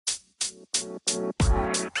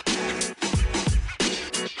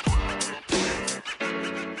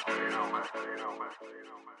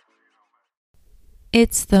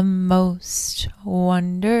It's the most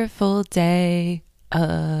wonderful day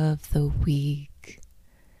of the week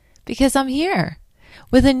because I'm here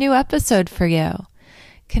with a new episode for you.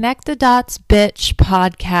 Connect the Dots Bitch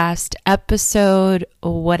podcast episode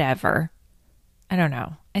whatever. I don't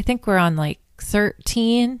know. I think we're on like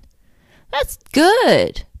 13. That's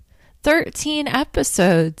good. 13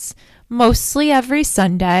 episodes, mostly every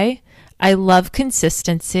Sunday. I love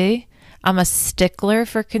consistency. I'm a stickler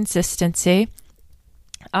for consistency.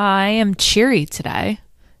 I am cheery today.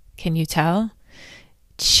 Can you tell?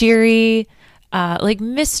 Cheery, like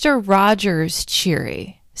Mr. Rogers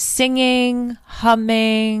cheery. Singing,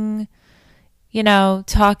 humming,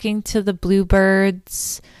 talking to the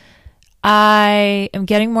bluebirds. I am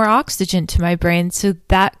getting more oxygen to my brain, so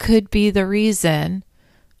that could be the reason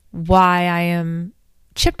why I am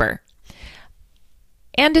chipper.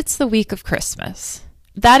 And it's the week of Christmas.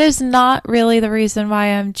 That is not really the reason why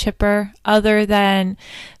I'm chipper, other than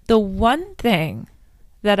the one thing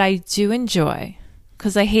that I do enjoy,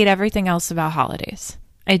 because I hate everything else about holidays.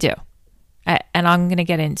 I do. And I'm going to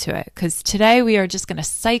get into it, because today we are just going to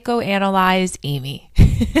psychoanalyze Amy.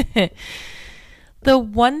 The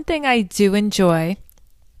one thing I do enjoy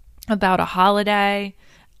about a holiday,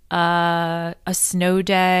 a snow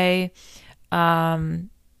day,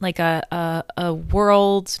 like a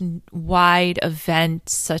worldwide event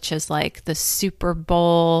such as like the Super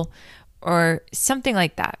Bowl or something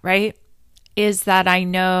like that, right? Is that I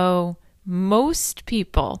know most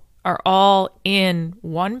people are all in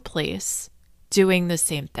one place doing the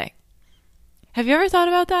same thing. Have you ever thought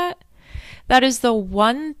about that? That is the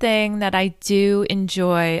one thing that I do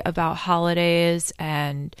enjoy about holidays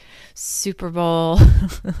and Super Bowl.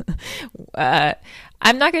 I'm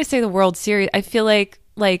not going to say the World Series. I feel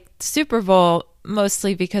like Super Bowl,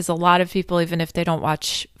 mostly because a lot of people, even if they don't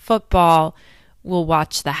watch football, will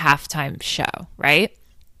watch the halftime show, right?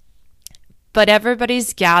 But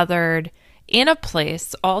everybody's gathered in a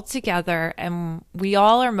place all together, and we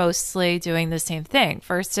all are mostly doing the same thing.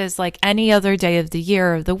 Versus like any other day of the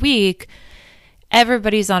year or the week,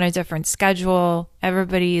 everybody's on a different schedule.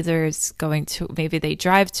 Everybody either is going to, maybe they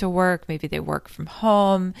drive to work, maybe they work from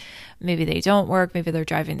home, maybe they don't work, maybe they're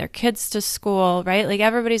driving their kids to school, right? Like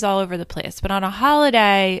everybody's all over the place. But on a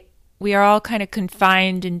holiday, we are all kind of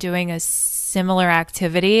confined and doing a similar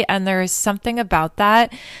activity. And there is something about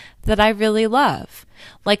that I really love.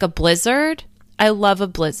 Like a blizzard, I love a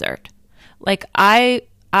blizzard. Like I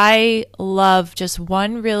love just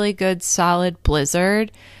one really good solid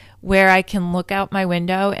blizzard where I can look out my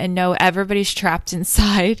window and know everybody's trapped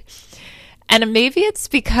inside. And maybe it's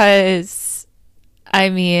because,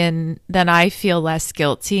 then I feel less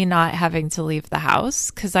guilty not having to leave the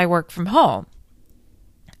house because I work from home.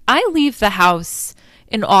 I leave the house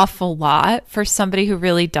an awful lot for somebody who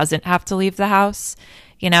really doesn't have to leave the house.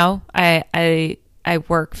 I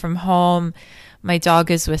work from home. My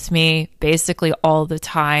dog is with me basically all the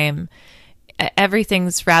time.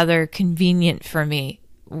 Everything's rather convenient for me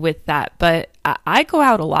with that, but I go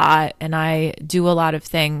out a lot and I do a lot of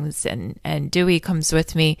things, and Dewey comes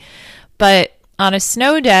with me. But on a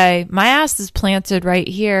snow day, my ass is planted right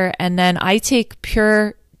here, and then I take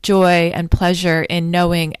pure joy and pleasure in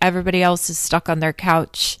knowing everybody else is stuck on their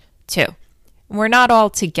couch too. We're not all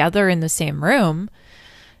together in the same room,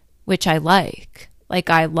 which I like.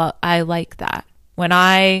 I like that. When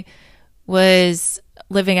I was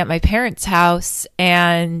living at my parents' house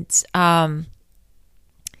and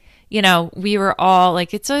we were all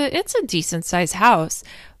like, it's a decent sized house,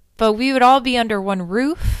 but we would all be under one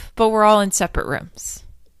roof, but we're all in separate rooms.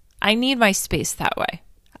 I need my space that way.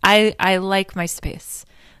 I like my space.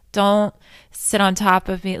 Don't sit on top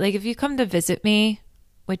of me. Like if you come to visit me,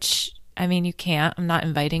 which you can't, I'm not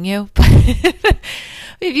inviting you, but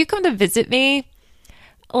if you come to visit me,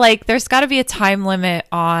 like there's got to be a time limit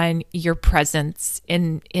on your presence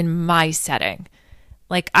in my setting.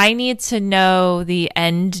 Like I need to know the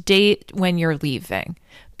end date when you're leaving,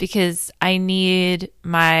 because I need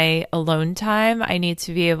my alone time. I need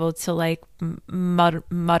to be able to like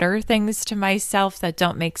mutter things to myself that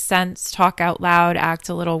don't make sense, talk out loud, act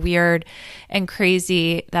a little weird and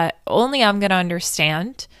crazy that only I'm going to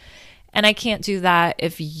understand. And I can't do that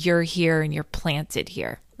if you're here and you're planted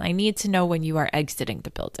here. I need to know when you are exiting the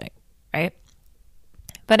building, right?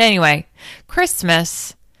 But anyway,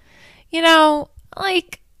 Christmas,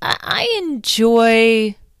 I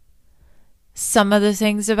enjoy some of the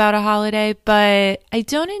things about a holiday, but I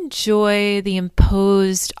don't enjoy the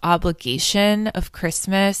imposed obligation of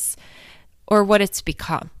Christmas or what it's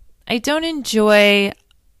become. I don't enjoy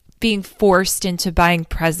being forced into buying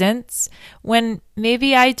presents when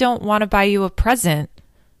maybe I don't want to buy you a present.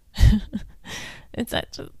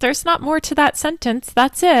 There's not more to that sentence.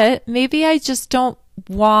 That's it. Maybe I just don't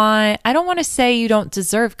I don't want to say you don't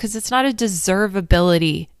deserve, because it's not a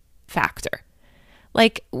deservability factor.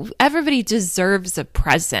 Like, everybody deserves a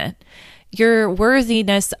present. Your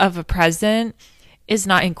worthiness of a present is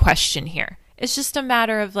not in question here. It's just a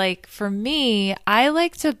matter of, like, for me, I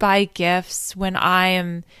like to buy gifts when I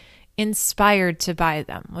am inspired to buy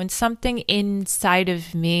them, when something inside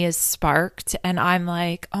of me is sparked and I'm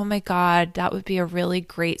like, oh my God, that would be a really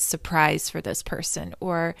great surprise for this person.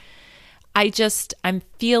 Or I'm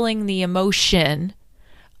feeling the emotion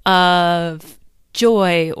of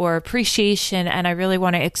joy or appreciation, and I really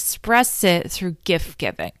want to express it through gift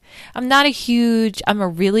giving. I'm a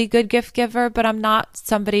really good gift giver, but I'm not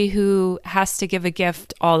somebody who has to give a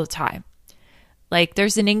gift all the time. Like,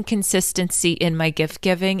 there's an inconsistency in my gift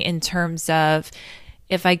giving in terms of,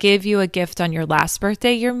 if I give you a gift on your last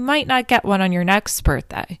birthday, you might not get one on your next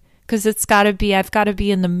birthday, because I've got to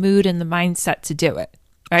be in the mood and the mindset to do it,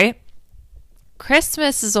 right?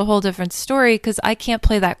 Christmas is a whole different story, because I can't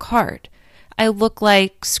play that card. I look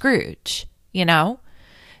like Scrooge,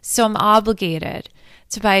 So I'm obligated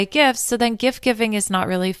to buy a gift. So then gift giving is not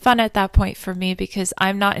really fun at that point for me, because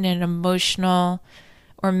I'm not in an emotional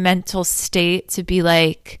or mental state to be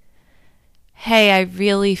like, hey, I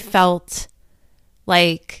really felt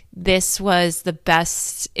like this was the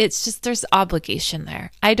best. It's just, there's obligation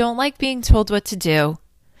there. I don't like being told what to do.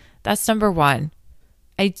 That's number one.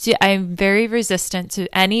 I'm very resistant to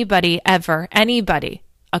anybody, a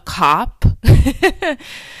cop,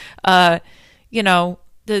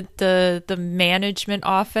 the management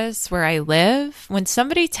office where I live. When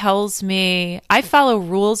somebody tells me, I follow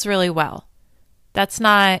rules really well.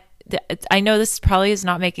 I know this probably is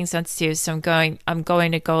not making sense to you, so I'm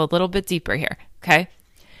going to go a little bit deeper here. Okay.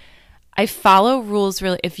 I follow rules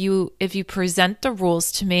really. If you present the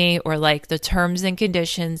rules to me, or like the terms and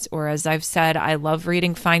conditions, or as I've said, I love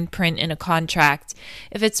reading fine print in a contract.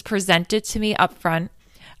 If it's presented to me up front,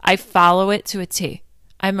 I follow it to a T.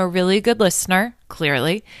 I'm a really good listener,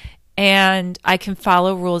 clearly, and I can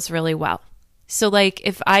follow rules really well. So like,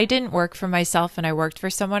 if I didn't work for myself and I worked for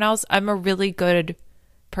someone else, I'm a really good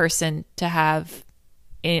person to have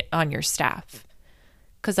on your staff,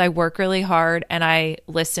 because I work really hard and I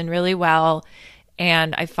listen really well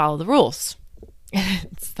and I follow the rules.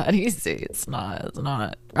 It's that easy. It's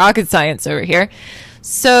not rocket science over here.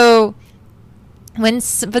 So when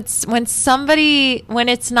it's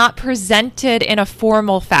not presented in a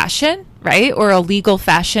formal fashion, right, or a legal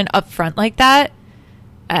fashion up front like that,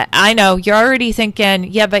 I know you're already thinking,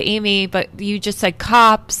 yeah, but Amy, but you just said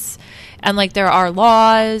cops and like there are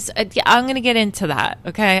laws. Yeah, I'm going to get into that.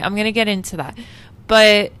 Okay. I'm going to get into that.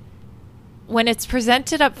 But when it's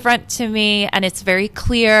presented up front to me and it's very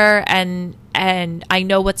clear and I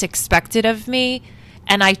know what's expected of me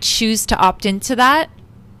and I choose to opt into that,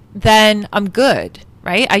 then I'm good,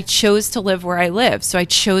 right? I chose to live where I live. So I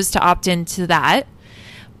chose to opt into that.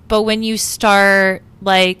 But when you start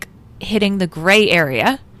like hitting the gray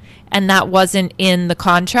area and that wasn't in the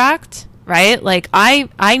contract, right? Like I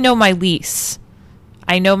know my lease.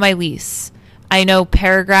 I know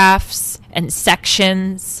paragraphs and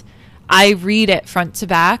sections. I read it front to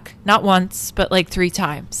back, not once, but like 3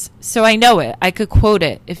 times. So I know it. I could quote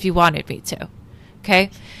it if you wanted me to. Okay.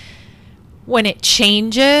 When it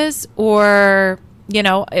changes, or,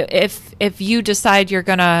 if you decide you're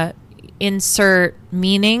going to insert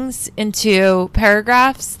meanings into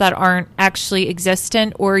paragraphs that aren't actually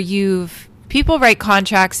existent, or people write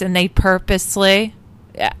contracts and they purposely,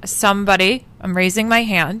 I'm raising my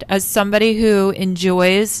hand as somebody who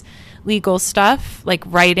enjoys legal stuff, like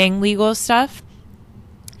writing legal stuff,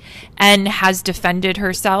 and has defended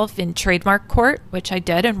herself in trademark court, which I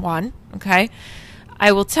did and won. Okay.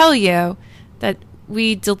 I will tell you that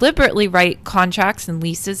we deliberately write contracts and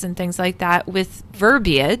leases and things like that with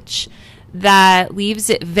verbiage that leaves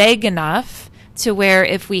it vague enough to where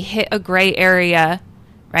if we hit a gray area,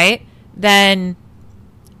 right, then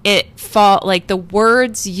the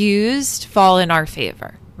words used fall in our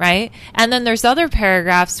favor, right? And then there's other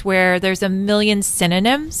paragraphs where there's a million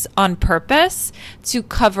synonyms on purpose to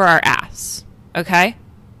cover our ass, okay?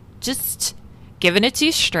 Just giving it to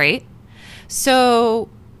you straight. So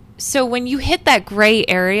when you hit that gray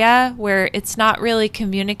area where it's not really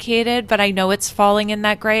communicated, but I know it's falling in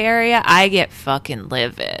that gray area, I get fucking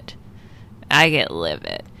livid.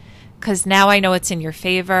 because now I know it's in your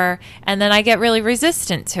favor, and then I get really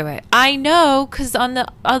resistant to it. I know, because on the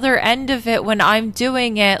other end of it, when I'm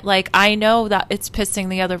doing it, like, I know that it's pissing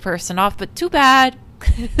the other person off, but too bad,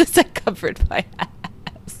 because I covered my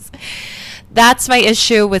ass. That's my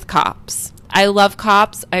issue with cops. I love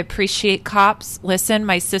cops. I appreciate cops. Listen,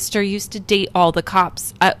 my sister used to date all the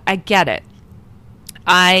cops. I get it.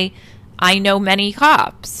 I know many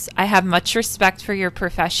cops. I have much respect for your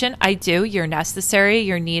profession. I do. You're necessary.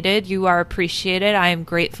 You're needed. You are appreciated. I am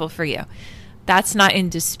grateful for you. That's not in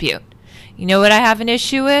dispute. You know what I have an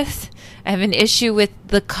issue with? I have an issue with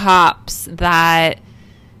the cops that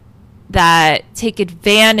take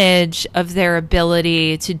advantage of their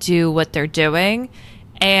ability to do what they're doing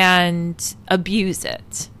and abuse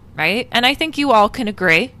it, right? And I think you all can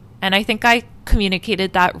agree, and I think I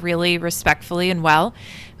communicated that really respectfully and well,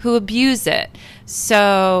 who abuse it.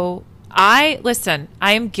 So I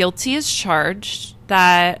am guilty as charged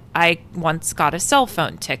that I once got a cell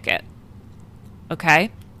phone ticket.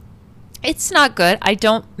 Okay? It's not good. I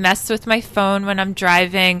don't mess with my phone when I'm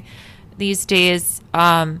driving these days,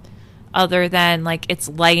 other than like it's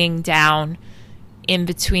laying down in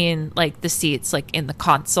between like the seats, like in the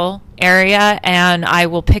console area, and I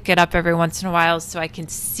will pick it up every once in a while so I can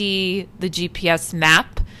see the GPS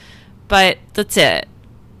map, but that's it.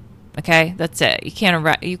 Okay, that's it. You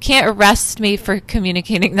can't arrest me for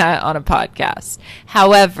communicating that on a podcast.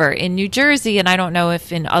 However, in New Jersey, and I don't know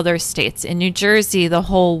if in other states, in New Jersey, the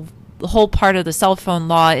whole part of the cell phone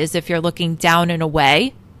law is if you're looking down and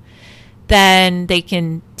away, then they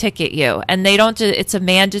can ticket you. And they don't it's a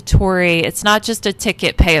mandatory, it's not just a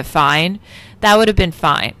ticket, pay a fine. That would have been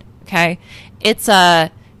fine, okay? It's a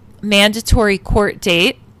mandatory court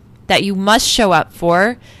date that you must show up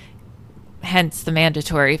for, hence the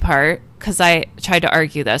mandatory part, because I tried to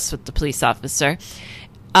argue this with the police officer.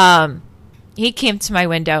 He came to my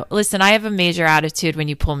window. Listen, I have a major attitude when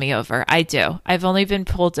you pull me over. I do. I've only been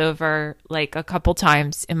pulled over like a couple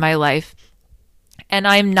times in my life, and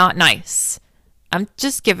I'm not nice. I'm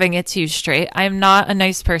just giving it to you straight. I'm not a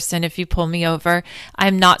nice person if you pull me over.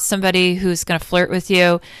 I'm not somebody who's going to flirt with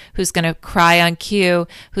you, who's going to cry on cue,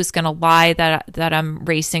 who's going to lie that I'm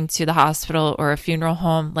racing to the hospital or a funeral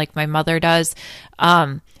home like my mother does.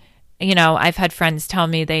 You know, I've had friends tell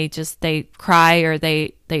me they cry or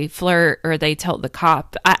they flirt or they tell the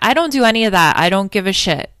cop. I don't do any of that. I don't give a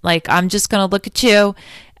shit. Like, I'm just going to look at you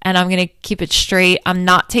and I'm going to keep it straight. I'm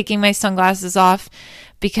not taking my sunglasses off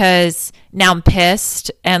because now I'm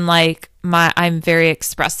pissed and like I'm very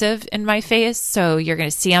expressive in my face. So you're going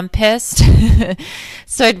to see I'm pissed.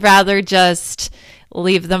 So I'd rather just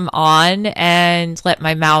leave them on and let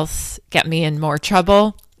my mouth get me in more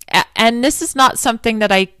trouble. And this is not something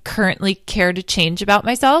that I currently care to change about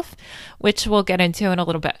myself, which we'll get into in a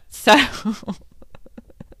little bit. So,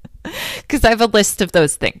 because I have a list of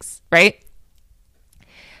those things, right?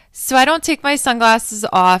 So I don't take my sunglasses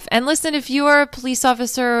off. And listen, if you are a police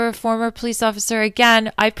officer or a former police officer,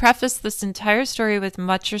 again, I preface this entire story with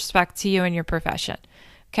much respect to you and your profession.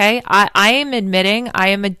 Okay? I am admitting I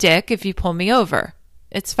am a dick if you pull me over.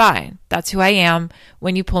 It's fine. That's who I am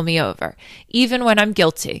when you pull me over, even when I'm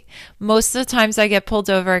guilty. Most of the times I get pulled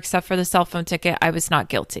over, except for the cell phone ticket, I was not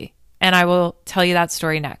guilty. And I will tell you that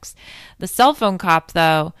story next. The cell phone cop,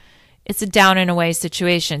 though, it's a down and away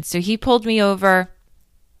situation. So he pulled me over.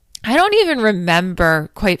 I don't even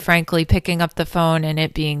remember, quite frankly, picking up the phone and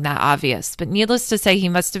it being that obvious. But needless to say, he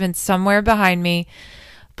must have been somewhere behind me,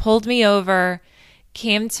 pulled me over,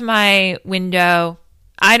 came to my window.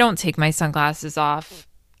 I don't take my sunglasses off.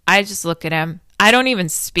 I just look at him. I don't even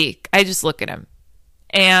speak. I just look at him.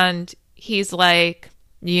 And he's like,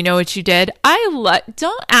 you know what you did?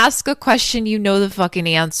 Don't ask a question you know the fucking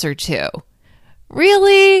answer to.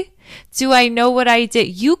 Really? Do I know what I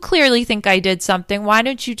did? You clearly think I did something. Why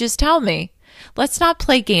don't you just tell me? Let's not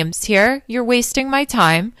play games here. You're wasting my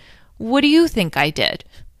time. What do you think I did?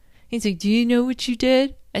 He's like, do you know what you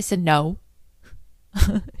did? I said, no.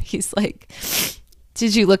 He's like,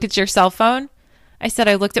 did you look at your cell phone? I said,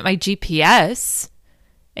 I looked at my GPS.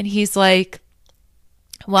 And he's like,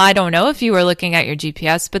 well, I don't know if you were looking at your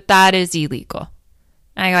GPS, but that is illegal.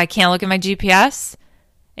 And I go, I can't look at my GPS?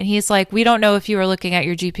 And he's like, we don't know if you were looking at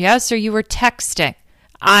your GPS or you were texting.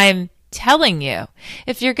 I'm telling you,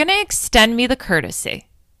 if you're going to extend me the courtesy,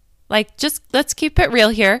 like just let's keep it real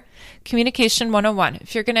here. Communication 101.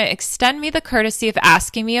 If you're going to extend me the courtesy of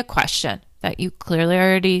asking me a question that you clearly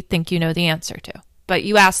already think you know the answer to, but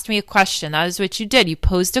you asked me a question. That is what you did. You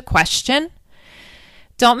posed a question.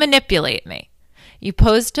 Don't manipulate me. You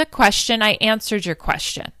posed a question. I answered your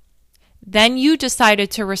question. Then you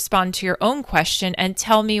decided to respond to your own question and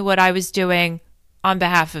tell me what I was doing on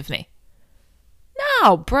behalf of me.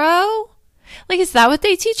 How, bro? Like, is that what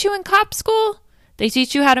they teach you in cop school? They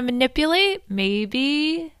teach you how to manipulate?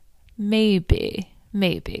 Maybe.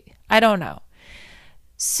 I don't know.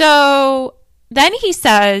 So then he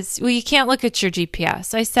says, well, you can't look at your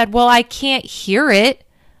GPS. I said, well, I can't hear it.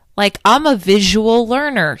 Like, I'm a visual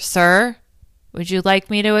learner, sir. Would you like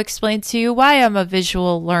me to explain to you why I'm a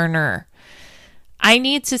visual learner? I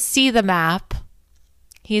need to see the map.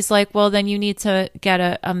 He's like, well, then you need to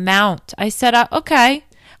get a mount. I said, okay,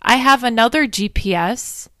 I have another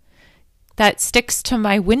GPS that sticks to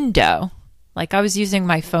my window. Like, I was using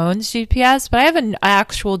my phone's GPS, but I have an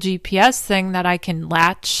actual GPS thing that I can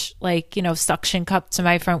latch, like, suction cup to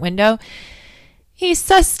my front window. He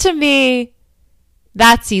says to me,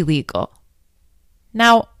 that's illegal.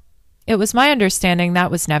 Now, it was my understanding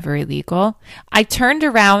that was never illegal. I turned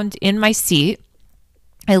around in my seat.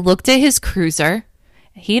 I looked at his cruiser.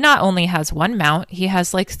 He not only has one mount, he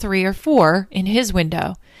has like 3 or 4 in his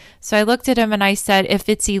window. So I looked at him and I said, if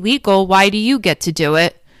it's illegal, why do you get to do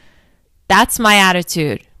it? That's my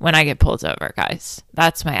attitude when I get pulled over, guys.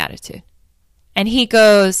 That's my attitude. And he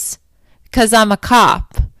goes, because I'm a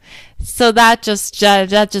cop. So that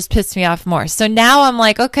just pissed me off more. So now I'm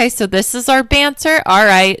like, okay, so this is our banter. All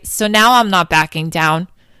right. So now I'm not backing down.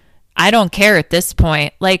 I don't care at this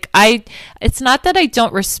point. Like, it's not that I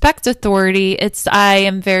don't respect authority. I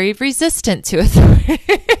am very resistant to authority.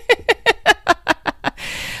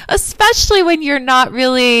 Especially when you're not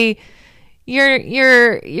really,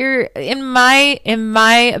 you're in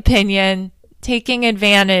my opinion, taking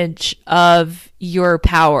advantage of your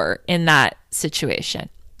power in that situation.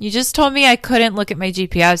 You just told me I couldn't look at my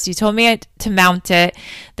GPS. You told me to mount it.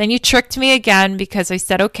 Then you tricked me again because I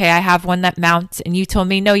said, okay, I have one that mounts. And you told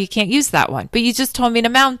me, no, you can't use that one. But you just told me to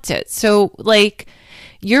mount it. So, like,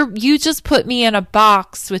 you just put me in a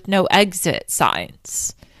box with no exit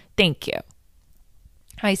signs. Thank you.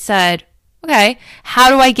 I said, okay, how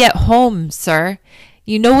do I get home, sir?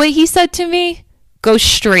 You know what he said to me? Go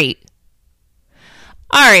straight.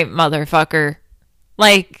 All right, motherfucker.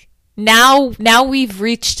 Like, Now we've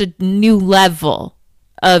reached a new level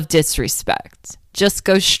of disrespect. Just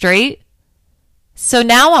go straight. So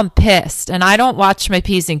now I'm pissed, and I don't watch my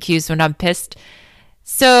P's and Q's when I'm pissed.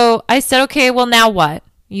 So I said, okay, well, now what?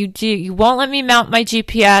 You won't let me mount my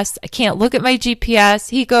GPS. I can't look at my GPS.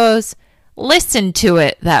 He goes, listen to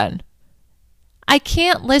it then. I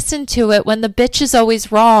can't listen to it when the bitch is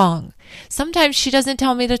always wrong. Sometimes she doesn't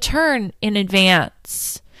tell me to turn in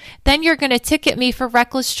advance. Then you're going to ticket me for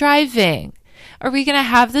reckless driving. Are we going to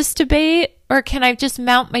have this debate, or can I just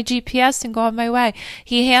mount my GPS and go on my way?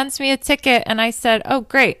 He hands me a ticket and I said, oh,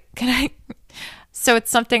 great. So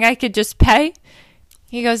it's something I could just pay?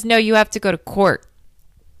 He goes, no, you have to go to court.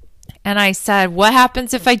 And I said, what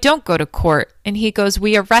happens if I don't go to court? And he goes,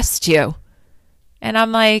 we arrest you. And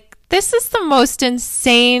I'm like, this is the most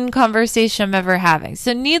insane conversation I'm ever having.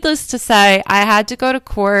 So needless to say, I had to go to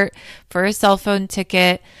court for a cell phone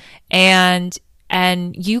ticket, and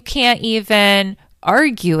you can't even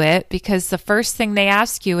argue it because the first thing they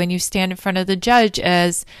ask you when you stand in front of the judge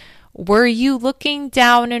is, were you looking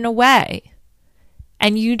down and away?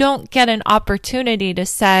 And you don't get an opportunity to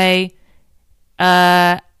say,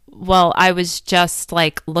 well, I was just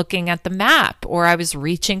like looking at the map, or I was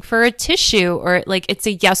reaching for a tissue, or like it's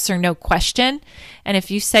a yes or no question. And if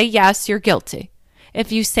you say yes, you're guilty.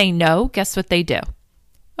 If you say no, guess what they do?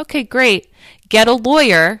 Okay, great. Get a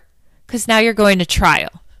lawyer, because now you're going to trial.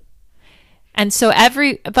 And so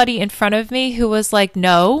everybody in front of me who was like,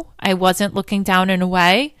 no, I wasn't looking down and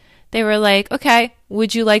away, they were like, okay,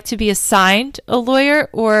 would you like to be assigned a lawyer,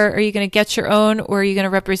 or are you going to get your own, or are you going to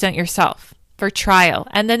represent yourself for trial?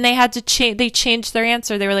 And then they had to they changed their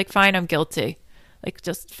answer. They were like, fine, I'm guilty. Like,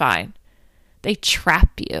 just fine. They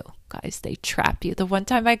trap you, guys. They trap you. The one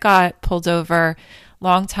time I got pulled over,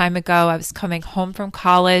 long time ago, I was coming home from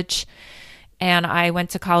college, and I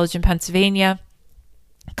went to college in Pennsylvania.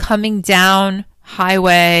 Coming down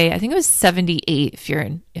highway, I think it was 78. If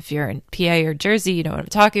you're in PA or Jersey, you know what I'm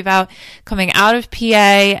talking about. Coming out of PA,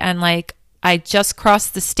 and like I just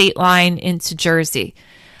crossed the state line into Jersey.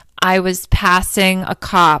 I was passing a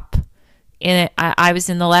cop. I was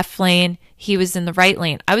in the left lane. He was in the right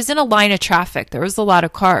lane. I was in a line of traffic. There was a lot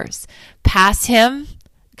of cars. Pass him,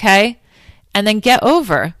 okay? And then get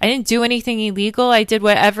over. I didn't do anything illegal. I did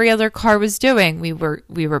what every other car was doing. We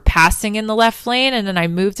were passing in the left lane, and then I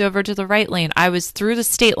moved over to the right lane. I was through the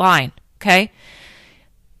state line, okay?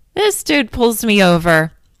 This dude pulls me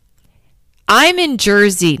over. I'm in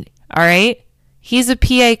Jersey, all right? He's a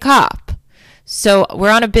PA cop. So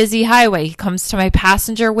we're on a busy highway. He comes to my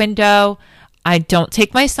passenger window. I don't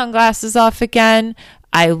take my sunglasses off again.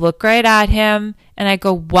 I look right at him, And I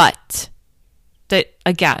go, what? That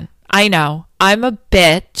again, I know I'm a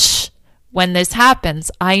bitch when this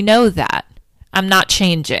happens. I know that. I'm not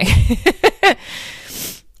changing.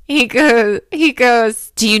 He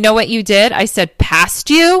goes, do you know what you did? I said,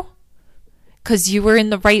 passed you? Because you were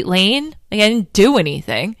in the right lane? Like, I didn't do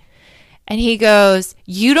anything. And he goes,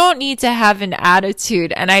 you don't need to have an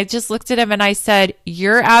attitude. And I just looked at him and I said,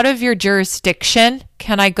 you're out of your jurisdiction.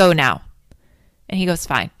 Can I go now? And he goes,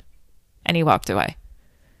 fine. And he walked away.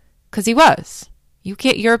 Because he was.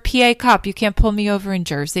 You're a PA cop. You can't pull me over in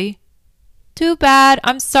Jersey. Too bad.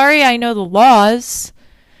 I'm sorry I know the laws.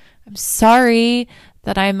 I'm sorry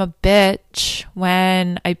that I'm a bitch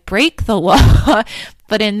when I break the law.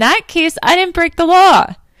 But in that case, I didn't break the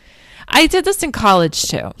law. I did this in college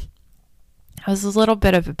too. I was a little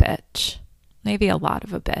bit of a bitch. Maybe a lot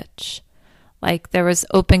of a bitch. Like there was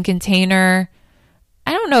open container.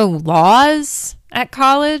 I don't know, laws at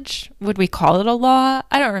college. Would we call it a law?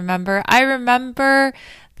 I don't remember. I remember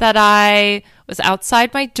that I was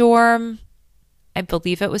outside my dorm. I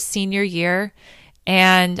believe it was senior year.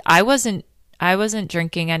 And I wasn't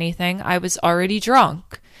drinking anything. I was already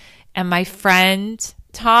drunk. And my friend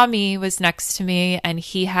Tommy was next to me and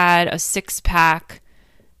he had a 6-pack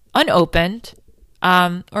unopened.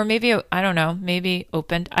 Or maybe, I don't know, maybe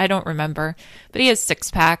opened. I don't remember. But he has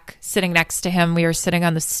 6-pack sitting next to him. We were sitting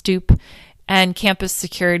on the stoop and campus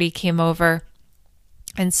security came over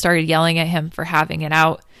and started yelling at him for having it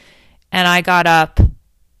out. And I got up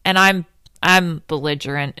and I'm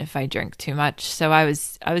belligerent if I drink too much. So I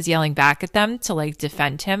was yelling back at them to like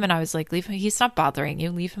defend him. And I was like, leave him. He's not bothering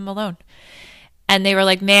you. Leave him alone. And they were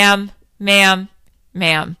like, ma'am,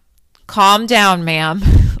 calm down, ma'am.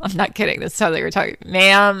 I'm not kidding. That's how they were talking.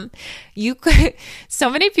 Ma'am, you could, so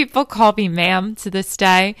many people call me ma'am to this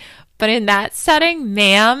day, but in that setting,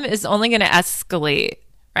 ma'am is only going to escalate,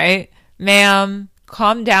 right? Ma'am,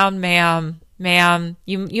 calm down, ma'am. Ma'am,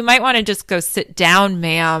 you might want to just go sit down,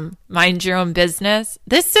 ma'am. Mind your own business.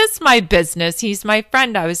 This is my business. He's my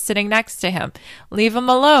friend. I was sitting next to him. Leave him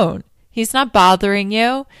alone. He's not bothering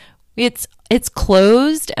you. It's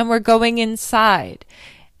closed and we're going inside.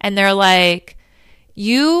 And they're like,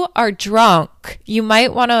 you are drunk. You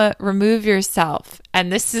might want to remove yourself.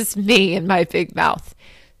 And this is me in my big mouth.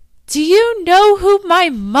 Do you know who my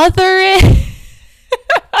mother is?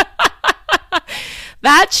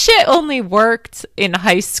 That shit only worked in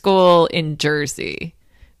high school in Jersey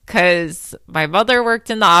because my mother worked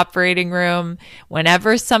in the operating room.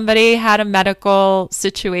 Whenever somebody had a medical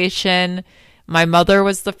situation, my mother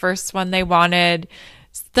was the first one they wanted.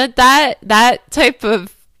 That type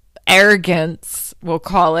of arrogance, we'll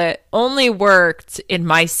call it, only worked in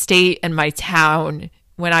my state and my town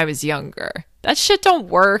when I was younger. That shit don't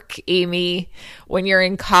work, Amy, when you're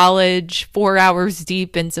in college 4 hours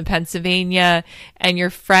deep into Pennsylvania and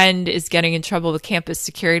your friend is getting in trouble with campus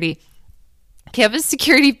security. Campus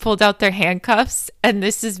security pulled out their handcuffs and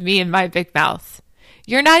this is me in my big mouth.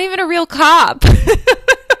 You're not even a real cop.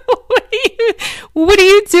 What are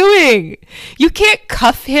you doing? You can't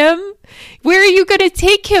cuff him. Where are you going to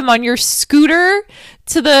take him on your scooter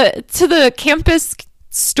to the campus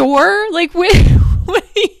store? Like, what are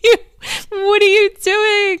you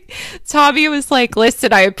doing? Tommy was like,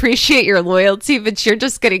 listen, I appreciate your loyalty, but you're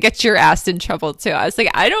just going to get your ass in trouble too. I was like,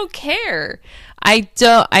 I don't care.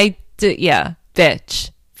 Yeah,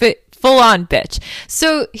 bitch. Full on bitch.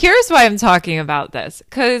 So here's why I'm talking about this.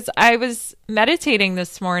 Because I was meditating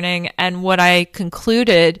this morning and what I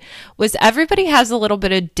concluded was everybody has a little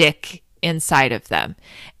bit of dick inside of them.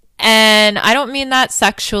 And I don't mean that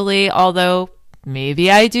sexually, although maybe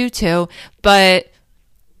I do too, but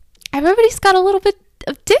everybody's got a little bit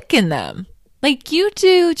of dick in them. Like you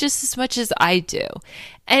do just as much as I do.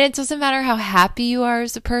 And it doesn't matter how happy you are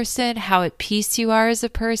as a person, how at peace you are as a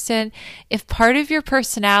person. If part of your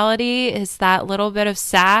personality is that little bit of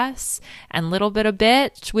sass and little bit of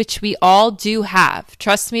bitch, which we all do have.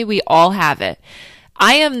 Trust me, we all have it.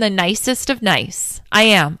 I am the nicest of nice. I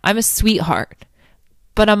am. I'm a sweetheart.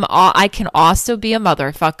 But I can also be a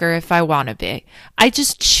motherfucker if I want to be. I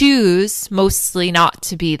just choose mostly not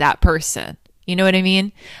to be that person. You know what I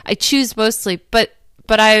mean? I choose mostly, but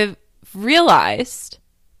I've realized,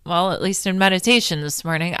 well, at least in meditation this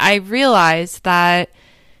morning, I realized that,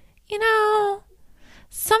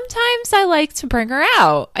 sometimes I like to bring her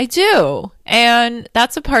out. I do. And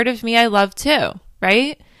that's a part of me I love too,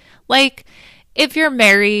 right? Like if you're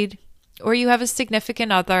married or you have a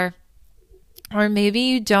significant other, or maybe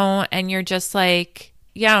you don't and you're just like,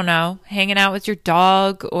 I don't know, hanging out with your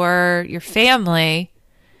dog or your family,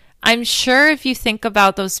 I'm sure if you think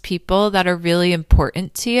about those people that are really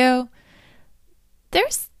important to you,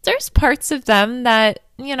 there's parts of them that,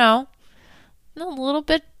 a little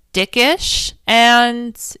bit dickish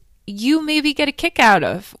and you maybe get a kick out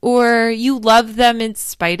of, or you love them in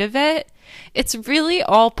spite of it. It's really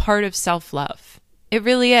all part of self-love. It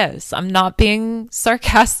really is. I'm not being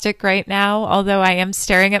sarcastic right now, although I am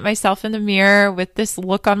staring at myself in the mirror with this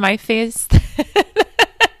look on my face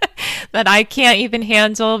that I can't even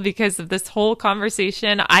handle because of this whole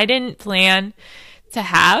conversation I didn't plan to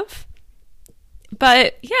have.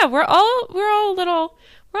 But yeah, we're all a little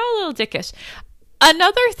dickish.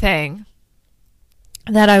 Another thing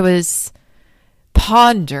that I was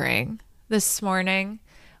pondering this morning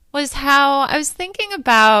was how I was thinking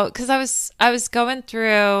about, because I was going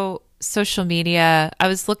through social media. I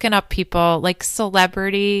was looking up people like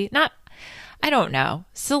celebrity, I don't know.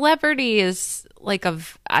 Celebrity is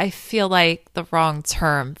I feel like the wrong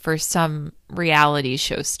term for some reality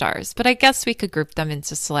show stars, but I guess we could group them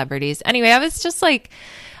into celebrities. Anyway, I was just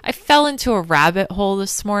I fell into a rabbit hole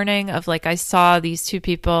this morning of I saw these two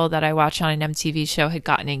people that I watch on an MTV show had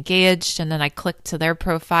gotten engaged, and then I clicked to their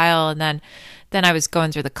profile, and then I was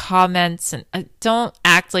going through the comments, and don't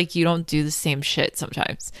act like you don't do the same shit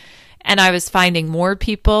sometimes. And I was finding more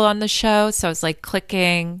people on the show. So I was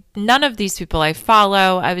clicking. None of these people I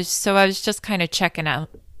follow. I was just kind of checking out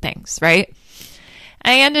things, right?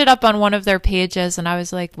 I ended up on one of their pages and I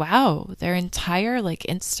was like, wow, their entire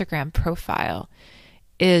Instagram profile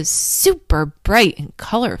is super bright and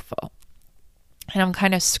colorful. And I'm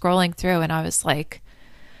kind of scrolling through and I was like,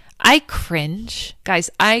 I cringe. Guys,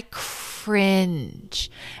 I cringe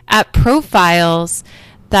at profiles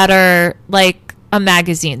that are a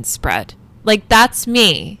magazine spread. That's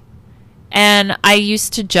me. And I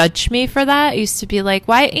used to judge me for that. I used to be like,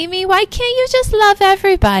 why, Amy, why can't you just love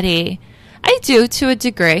everybody? I do to a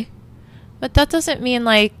degree. But that doesn't mean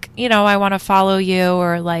I want to follow you,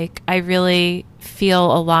 or I really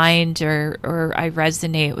feel aligned or I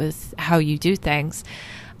resonate with how you do things.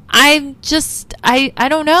 I'm just, I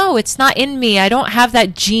don't know. It's not in me. I don't have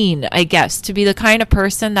that gene, I guess, to be the kind of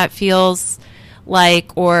person that feels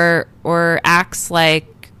or acts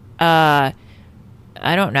I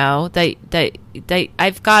don't know, that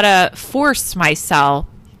I've got to force myself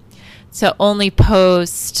to only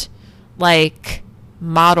post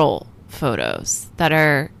model photos that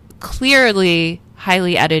are clearly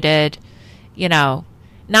highly edited,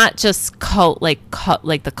 not just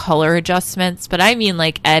the color adjustments, but I mean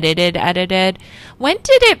edited. When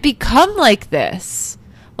did it become like this?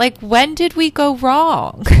 When did we go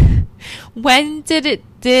wrong? When did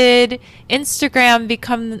Instagram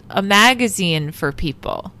become a magazine for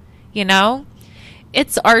people?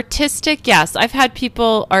 It's artistic. Yes, I've had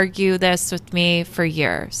people argue this with me for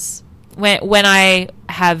years. When I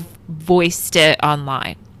have voiced it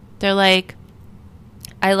online, they're like,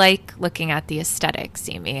 I like looking at the aesthetics,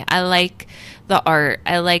 Amy. I like the art.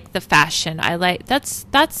 I like the fashion.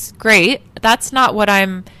 That's great. That's not what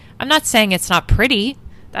I'm not saying it's not pretty.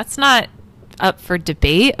 That's not up for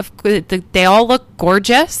debate. They all look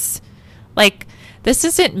gorgeous. This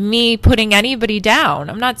isn't me putting anybody down.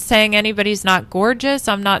 I'm not saying anybody's not gorgeous.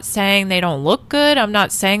 I'm not saying they don't look good. I'm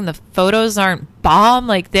not saying the photos aren't bomb.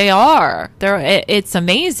 They are. It's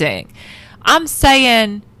amazing. I'm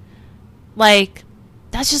saying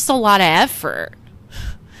that's just a lot of effort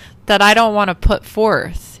that I don't want to put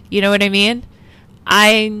forth. You know what I mean?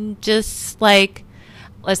 I'm just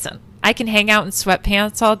listen, I can hang out in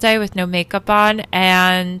sweatpants all day with no makeup on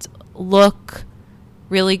and look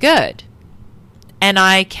really good. And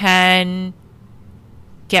I can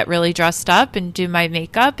get really dressed up and do my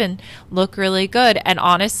makeup and look really good. And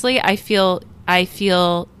honestly, I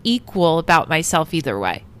feel equal about myself either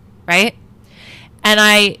way, right?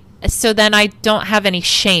 And so then I don't have any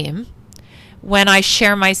shame when I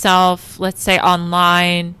share myself, let's say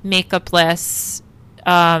online, makeupless,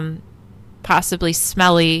 possibly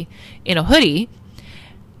smelly in a hoodie,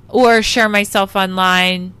 or share myself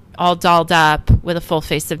online all dolled up with a full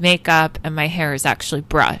face of makeup and my hair is actually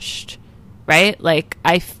brushed, right?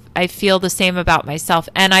 I feel the same about myself,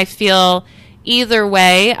 and I feel either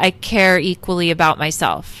way I care equally about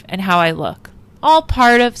myself and how I look. All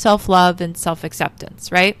part of self-love and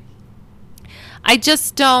self-acceptance, right? I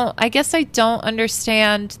guess I don't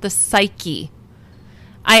understand the psyche.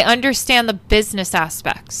 I understand the business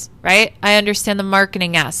aspects, right? I understand the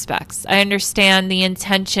marketing aspects. I understand the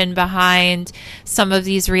intention behind some of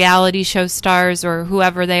these reality show stars or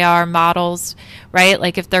whoever they are, models, right?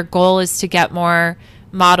 If their goal is to get more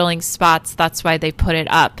modeling spots, that's why they put it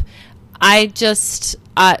up. I'm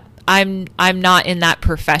not in that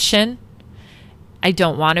profession. I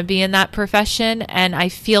don't want to be in that profession. And I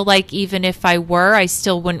feel like even if I were, I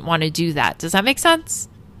still wouldn't want to do that. Does that make sense?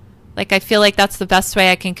 Like, I feel like that's the best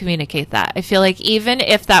way I can communicate that. I feel like even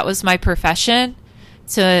if that was my profession,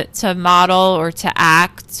 to model or to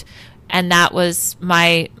act, and that was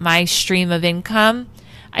my stream of income,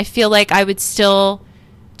 I feel like I would still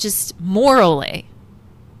just morally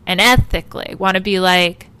and ethically want to be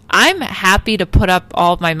like, I'm happy to put up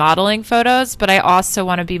all of my modeling photos, but I also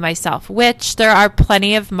want to be myself, which there are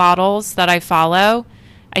plenty of models that I follow,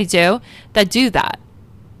 I do, that do that.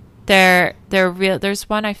 They're real. There's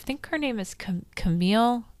one, I think her name is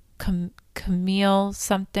Camille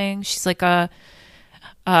something. She's like a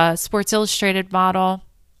Sports Illustrated model.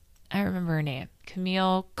 I remember her name.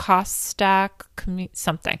 Camille Kostak,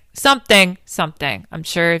 something. I'm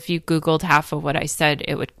sure if you Googled half of what I said,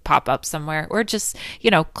 it would pop up somewhere, or just,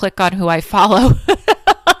 click on who I follow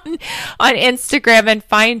on Instagram and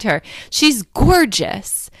find her. She's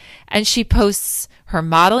gorgeous. And she posts her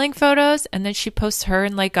modeling photos, and then she posts her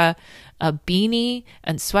in like a beanie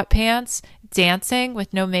and sweatpants dancing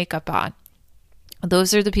with no makeup on.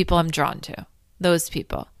 Those are the people I'm drawn to. Those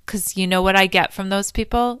people. Because you know what I get from those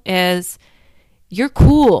people is, you're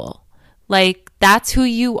cool. Like, that's who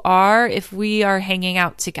you are if we are hanging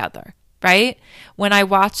out together, right? When I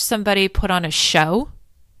watch somebody put on a show,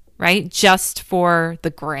 right, just for the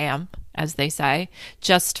gram, as they say,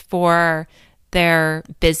 just for their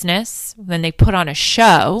business, when they put on a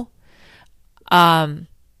show,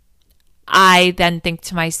 I then think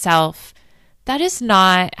to myself, that is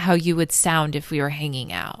not how you would sound if we were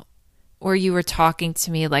hanging out, or you were talking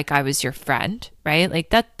to me like I was your friend, right? Like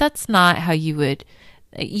that's not how you could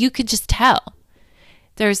just tell.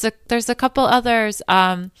 There's a couple others.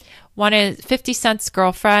 One is 50 Cent's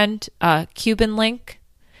girlfriend, Cuban Link.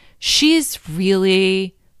 She's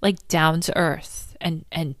really like down to earth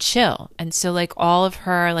and chill. And so like all of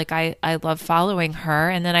her, like I love following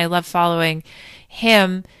her, and then I love following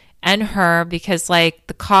him and her, because like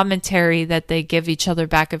the commentary that they give each other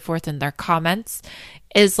back and forth in their comments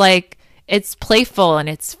is like, it's playful and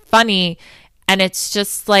it's funny, and it's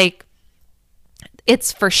just like,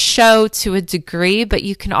 it's for show to a degree, but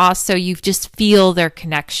you just feel their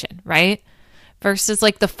connection, right? Versus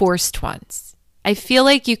like the forced ones. I feel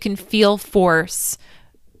like you can feel force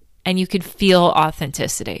and you can feel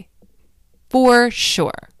authenticity. For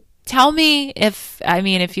sure. Tell me if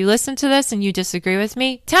you listen to this and you disagree with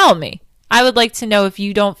me, tell me. I would like to know if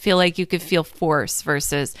you don't feel like you could feel force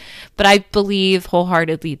but I believe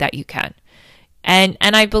wholeheartedly that you can. And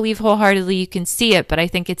I believe wholeheartedly you can see it, but I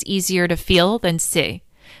think it's easier to feel than see,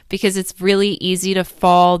 because it's really easy to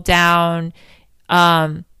fall down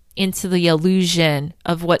into the illusion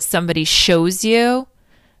of what somebody shows you,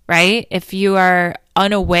 right? If you are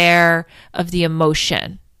unaware of the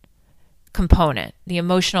emotional component,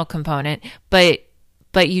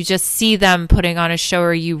 but you just see them putting on a show,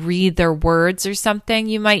 or you read their words or something,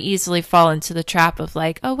 you might easily fall into the trap of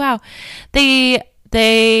like, oh wow, they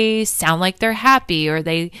sound like they're happy, or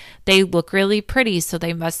they look really pretty, so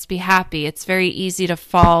they must be happy. It's very easy to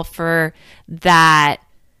fall for that,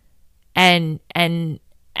 and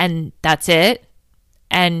that's it.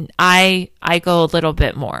 And I go a little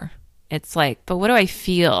bit more. It's like, but what do I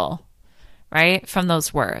feel, right, from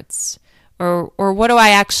those words? Or what do I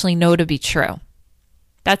actually know to be true?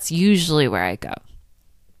 That's usually where I go.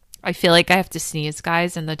 I feel like I have to sneeze,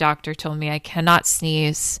 guys, and the doctor told me I cannot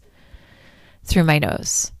sneeze through my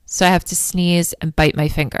nose. So I have to sneeze and bite my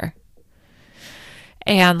finger.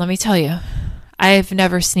 And let me tell you, I've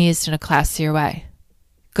never sneezed in a classier way.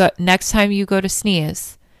 Next time you go to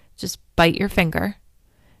sneeze, just bite your finger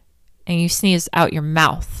and you sneeze out your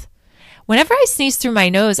mouth. Whenever I sneeze through my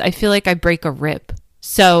nose, I feel like I break a rib.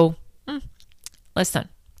 So, listen,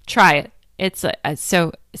 try it. It's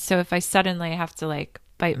so if I suddenly have to like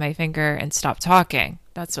bite my finger and stop talking,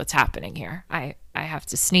 that's what's happening here. I have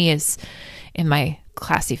to sneeze in my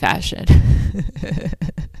classy fashion.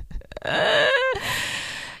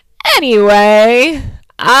 Anyway,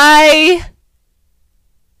 I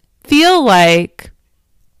feel like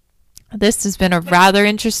this has been a rather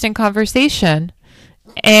interesting conversation.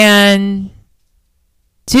 And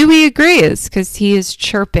Dewey agrees, because he is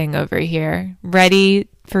chirping over here, ready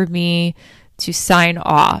for me to sign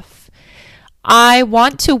off. I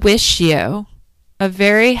want to wish you a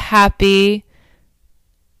very happy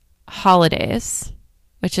holidays,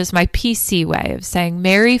 which is my PC way of saying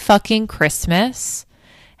Merry fucking Christmas.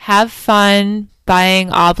 Have fun buying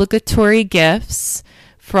obligatory gifts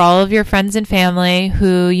for all of your friends and family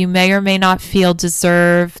who you may or may not feel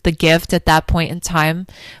deserve the gift at that point in time,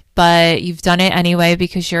 but you've done it anyway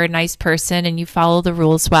because you're a nice person and you follow the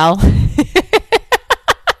rules well.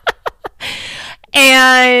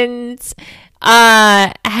 And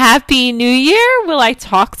Happy New Year. Will I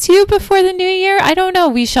talk to you before the new year? I don't know.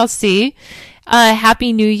 We shall see.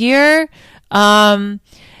 Happy New Year.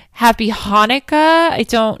 Happy Hanukkah. I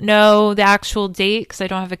don't know the actual date because I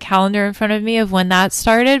don't have a calendar in front of me of when that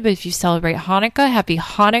started. But if you celebrate Hanukkah, happy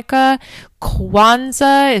Hanukkah.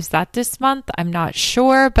 Kwanzaa, is that this month? I'm not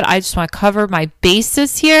sure, but I just want to cover my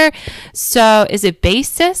bases here. So is it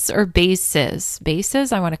basis or bases?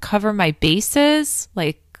 Bases? I want to cover my bases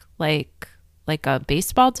like a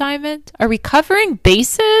baseball diamond. Are we covering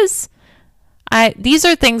bases? These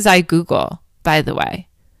are things I Google, by the way.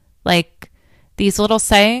 Like, these little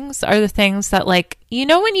sayings are the things that, like, you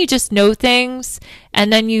know, when you just know things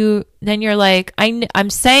and then you're like, I'm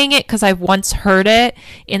saying it because I've once heard it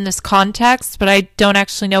in this context, but I don't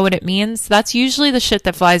actually know what it means. That's usually the shit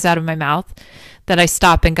that flies out of my mouth that I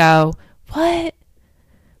stop and go, what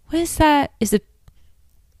is that? Is it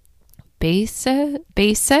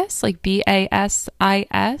basis? Like BASIS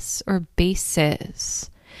or bases?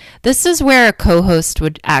 This is where a co-host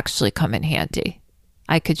would actually come in handy.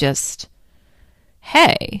 I could just,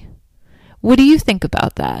 hey, what do you think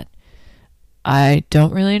about that? I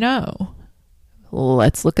don't really know.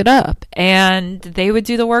 Let's look it up. And they would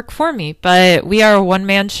do the work for me. But we are a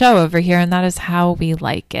one-man show over here, and that is how we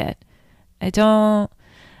like it. I don't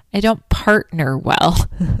partner well.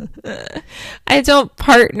 I don't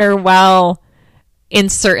partner well in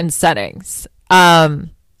certain settings.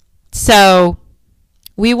 So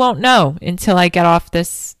we won't know until I get off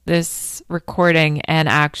this recording and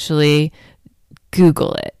actually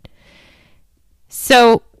Google it.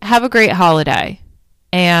 So have a great holiday,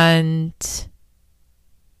 and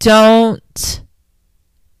don't,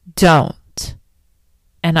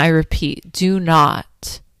 and I repeat, do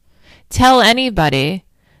not tell anybody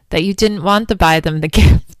that you didn't want to buy them the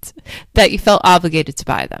gift, that you felt obligated to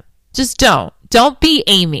buy them. Just don't be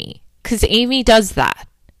Amy, because Amy does that.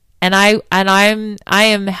 And I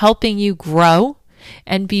am helping you grow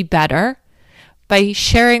and be better by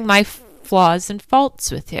sharing my flaws and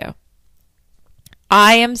faults with you.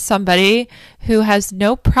 I am somebody who has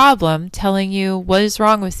no problem telling you what is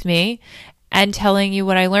wrong with me and telling you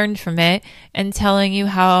what I learned from it and telling you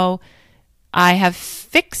how I have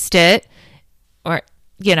fixed it, or,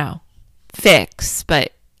 you know, fix,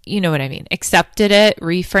 but you know what I mean. Accepted it,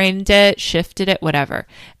 reframed it, shifted it, whatever.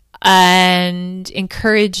 And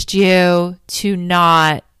encouraged you to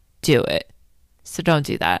not do it. So don't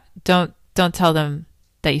do that. Don't tell them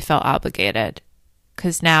that you felt obligated.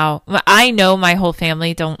 Because now I know my whole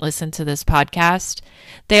family don't listen to this podcast.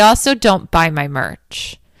 They also don't buy my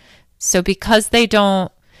merch. So because they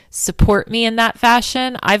don't support me in that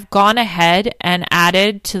fashion, I've gone ahead and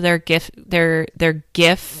added to their gifts,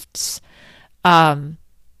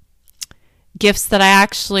 gifts that I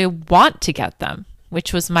actually want to get them,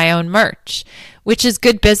 which was my own merch, which is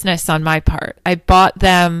good business on my part. I bought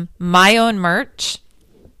them my own merch,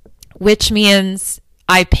 which means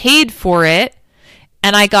I paid for it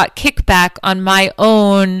and I got kickback on my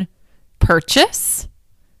own purchase.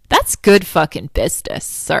 That's good fucking business,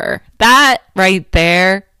 sir. That right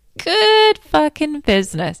there, good fucking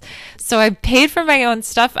business. So I paid for my own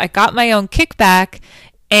stuff. I got my own kickback,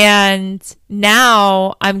 and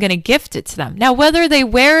now I'm going to gift it to them. Now, whether they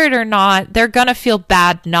wear it or not, they're going to feel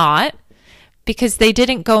bad not, because they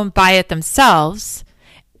didn't go and buy it themselves.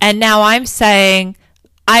 And now I'm saying,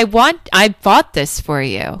 I bought this for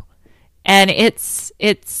you. And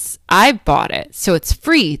I bought it. So it's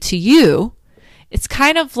free to you. It's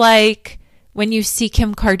kind of like when you see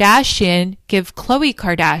Kim Kardashian give Khloe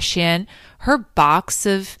Kardashian her box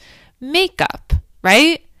of makeup,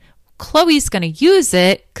 right? Khloe's going to use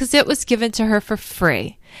it because it was given to her for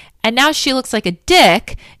free. And now she looks like a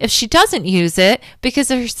dick if she doesn't use it because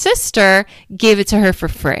her sister gave it to her for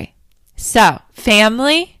free. So,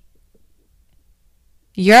 family,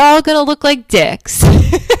 you're all going to look like dicks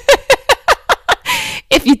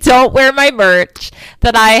if you don't wear my merch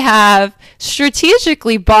that I have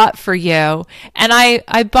strategically bought for you. And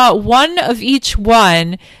I bought one of each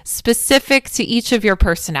one specific to each of your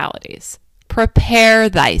personalities. Prepare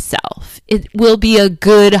thyself. It will be a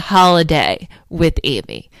good holiday with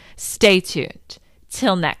Amy. Stay tuned.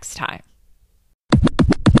 Till next time.